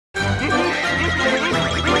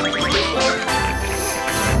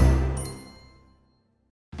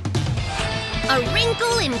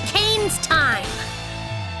twinkle in Kane's time.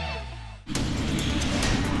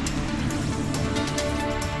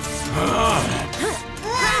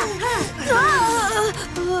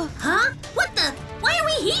 Huh? What the? Why are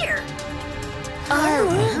we here? Are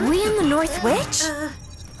we in the North Witch?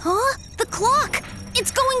 Huh? The clock!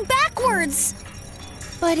 It's going backwards!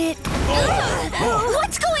 But it...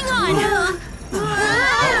 What's going on?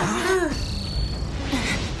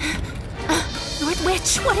 North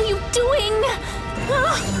Witch, what are you doing?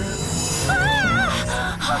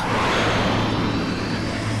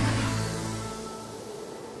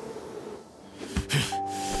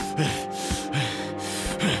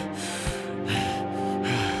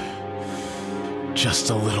 Just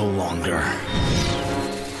a little longer.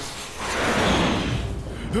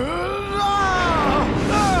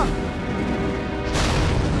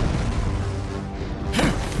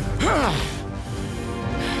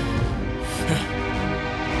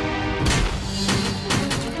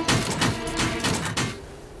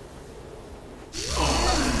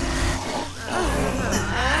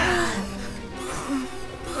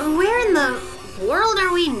 Where in the world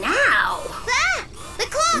are we now? Ah! The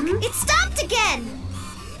clock! It stopped again!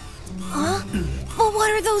 Huh? Well,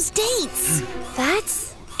 what are those dates?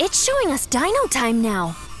 It's showing us Dino time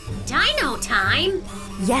now. Dino time?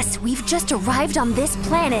 Yes, we've just arrived on this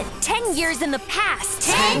planet 10 years in the past.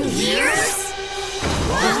 10 years?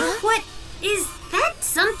 What? Is that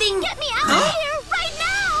something? Get me out of here right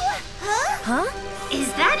now! Huh?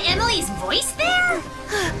 Is that Emily's voice there?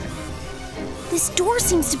 This door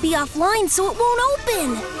seems to be offline, so it won't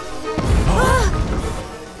open.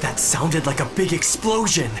 That sounded like a big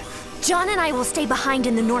explosion. John and I will stay behind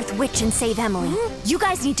in the North Witch and save Emily. You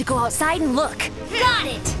guys need to go outside and look. Got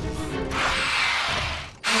it!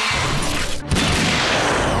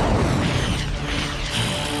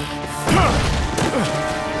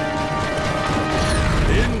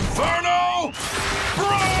 Inferno!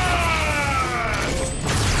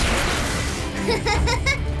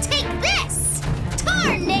 Take this!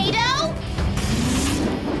 Tornado!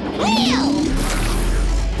 Wheel!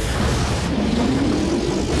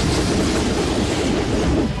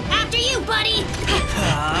 After you, buddy!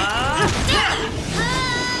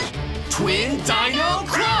 Twin Dino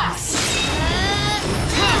Cross!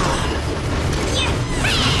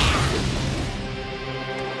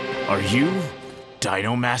 Are you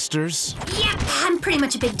Dino Masters? Yep, I'm pretty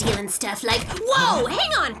much a big deal and stuff. Like, whoa,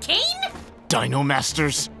 hang on, Kane! Dino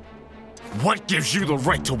Masters? What gives you the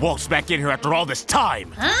right to waltz back in here after all this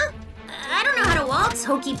time? Huh? I don't know how to waltz.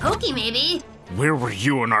 Hokey pokey, maybe. Where were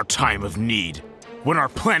you in our time of need? When our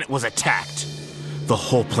planet was attacked? The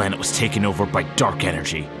whole planet was taken over by dark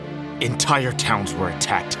energy. Entire towns were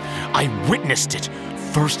attacked. I witnessed it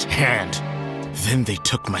firsthand. Then they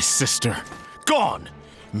took my sister. Gone!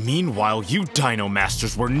 Meanwhile, you Dino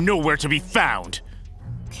Masters were nowhere to be found.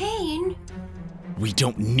 Kane? We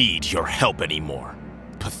don't need your help anymore.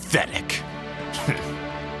 Pathetic.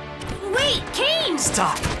 Wait, Kane!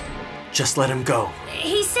 Stop. Just let him go.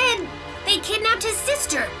 He said they kidnapped his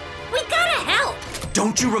sister. We gotta help.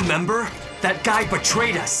 Don't you remember? That guy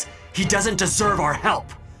betrayed us. He doesn't deserve our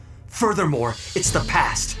help. Furthermore, it's the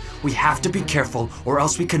past. We have to be careful or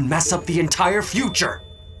else we can mess up the entire future.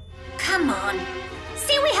 Come on.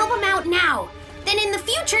 Say we help him out now. Then in the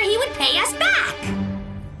future he would pay us back.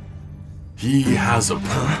 He has a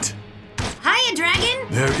point. Hiya, Dragon.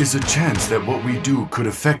 There is a chance that what we do could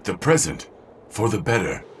affect the present, for the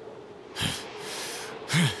better.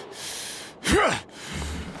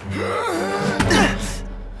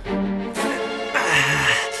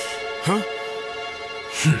 Huh?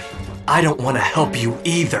 I don't want to help you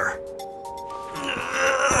either.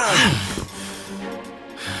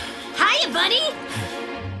 Hiya, buddy.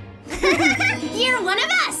 You're one of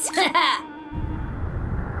us.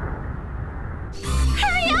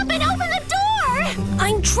 Hurry up and open the door!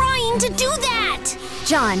 I'm trying to do that!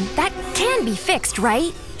 John, that can be fixed,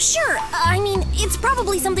 right? Sure. I mean, it's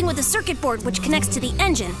probably something with the circuit board which connects to the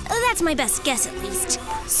engine. That's my best guess, at least.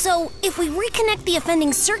 So, if we reconnect the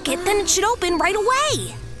offending circuit, then it should open right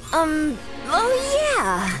away. Oh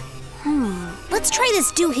yeah. Let's try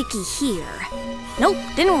this doohickey here. Nope,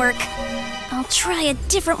 didn't work. I'll try a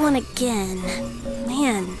different one again.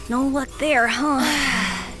 Man, no luck there, huh?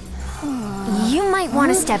 You might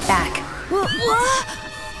want to step back.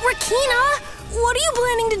 Rakina, what are you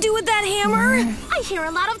planning to do with that hammer? I hear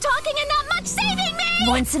a lot of talking and not much saving me!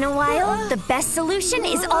 Once in a while, the best solution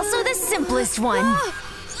is also the simplest one.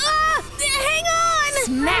 Hang on!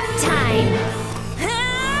 Smack time!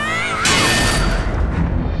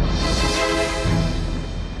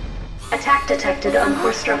 Attack detected on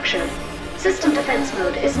core structure. System defense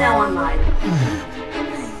mode is now online.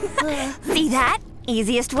 See that?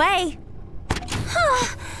 Easiest way.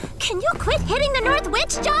 Can you quit hitting the North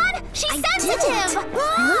Witch, John? She's sensitive!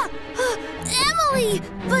 Emily,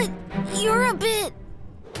 but you're a bit...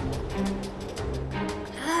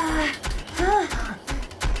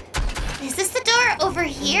 Is this the door over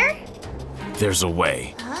here? There's a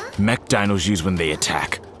way. Mech dinos use when they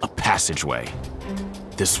attack. A passageway.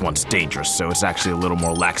 This one's dangerous, so it's actually a little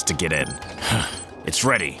more lax to get in. It's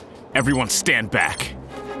ready. Everyone stand back.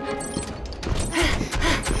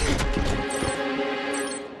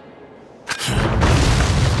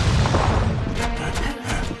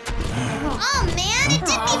 Oh man, it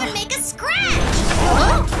didn't even make a scratch!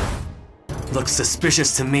 Looks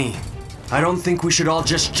suspicious to me. I don't think we should all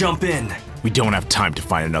just jump in. We don't have time to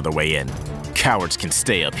find another way in. Cowards can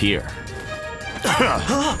stay up here.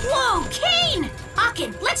 Whoa, Kane!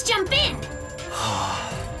 Hawken, let's jump in!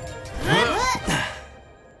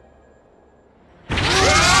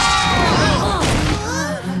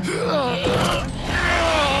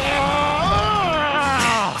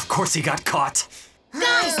 Of course he got caught.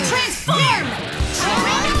 Guys, transform!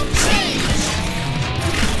 Tyranno change!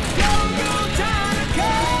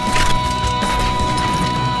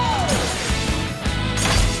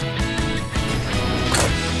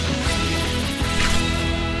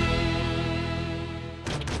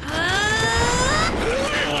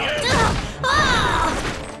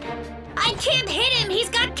 I can't hit him! He's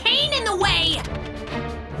got Kane in the way!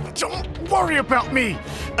 Don't worry about me!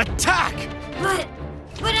 Attack! But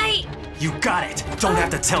I... You got it. Don't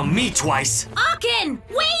have to tell me twice. Hawken,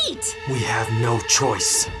 wait! We have no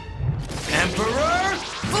choice. Emperor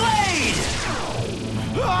Blade!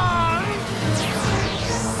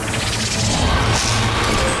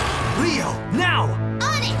 Leo, now!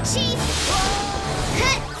 On it, Chief!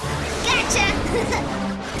 Gotcha!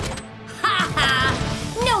 Ha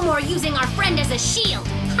ha! No more using our friend as a shield!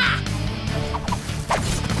 Ha!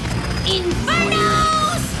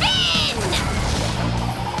 Inferno spin!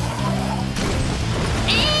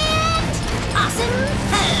 And awesome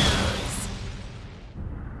pose!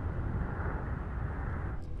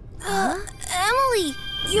 Emily,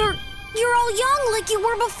 you're all young like you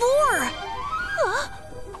were before.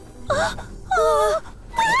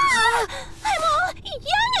 I'm all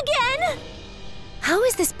young again! How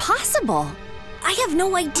is this possible? I have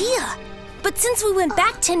no idea. But since we went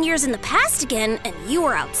back 10 years in the past again, and you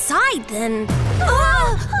were outside, then...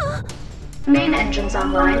 Main engines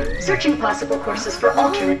online. Searching possible courses for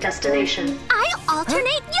alternate destination. I'll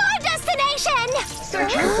alternate your destination!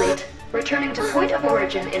 Search complete. Returning to point of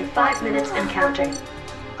origin in 5 minutes and counting.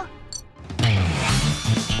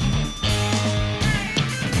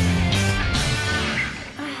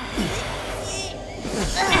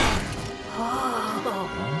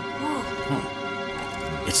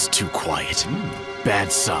 It's too quiet. Bad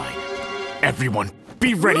sign. Everyone,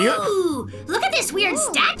 be ready. Ooh, look at this weird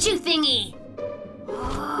statue thingy!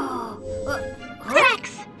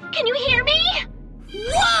 Rex, can you hear me?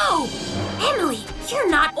 Whoa! Emily, you're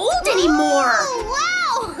not old anymore!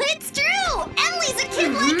 Wow, it's true! Emily's a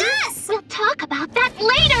kid like us! We'll talk about that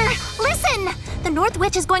later! Listen! The North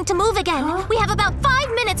Witch is going to move again. We have about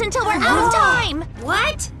 5 minutes until we're out of time!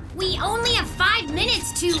 What? We only have 5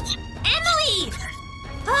 minutes to... Emily!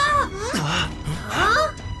 Huh?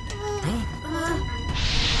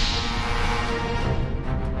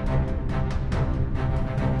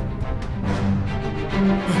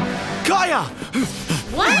 Kaya!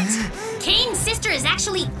 What? Kane's sister is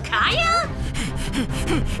actually Kaya?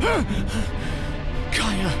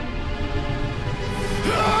 Kaya!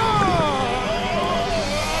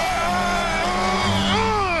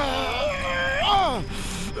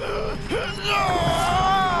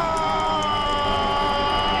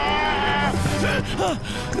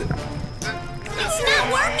 It's not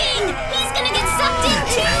working! He's gonna get sucked in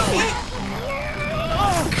too!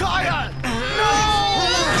 Oh, Kaya!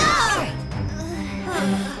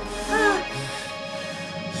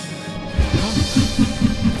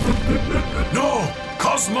 No!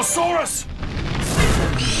 Cosmosaurus!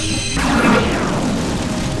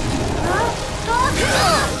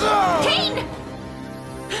 Kane!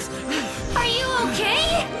 Are you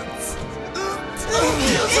okay?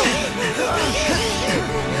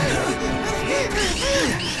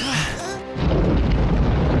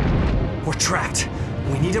 We're trapped.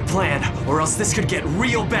 We need a plan, or else this could get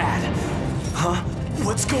real bad. Huh?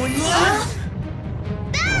 What's going on?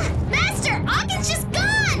 Master, Hawken's just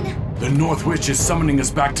gone! The North Witch is summoning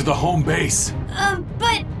us back to the home base.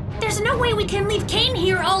 But there's no way we can leave Kane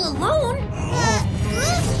here all alone.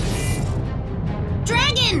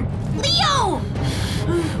 Dragon! Leo!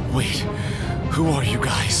 Wait, who are you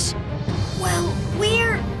guys? Well,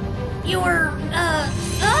 we're you're,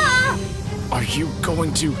 Are you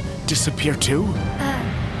going to disappear too?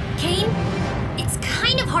 Kane? It's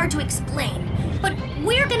kind of hard to explain, but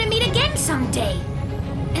we're gonna meet again someday.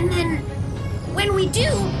 And then, when we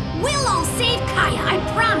do, we'll all save Kaya, I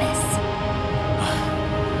promise.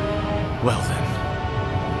 Well then,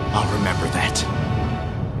 I'll remember that.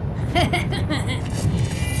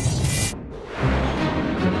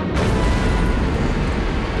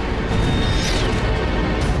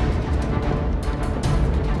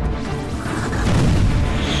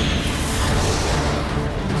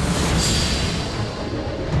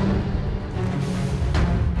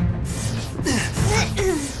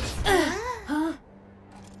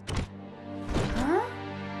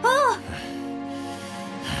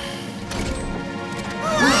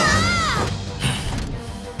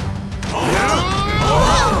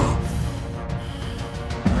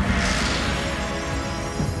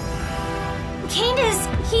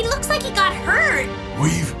 He looks like he got hurt.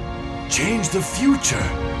 We've changed the future.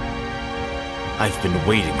 I've been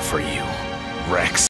waiting for you, Rex.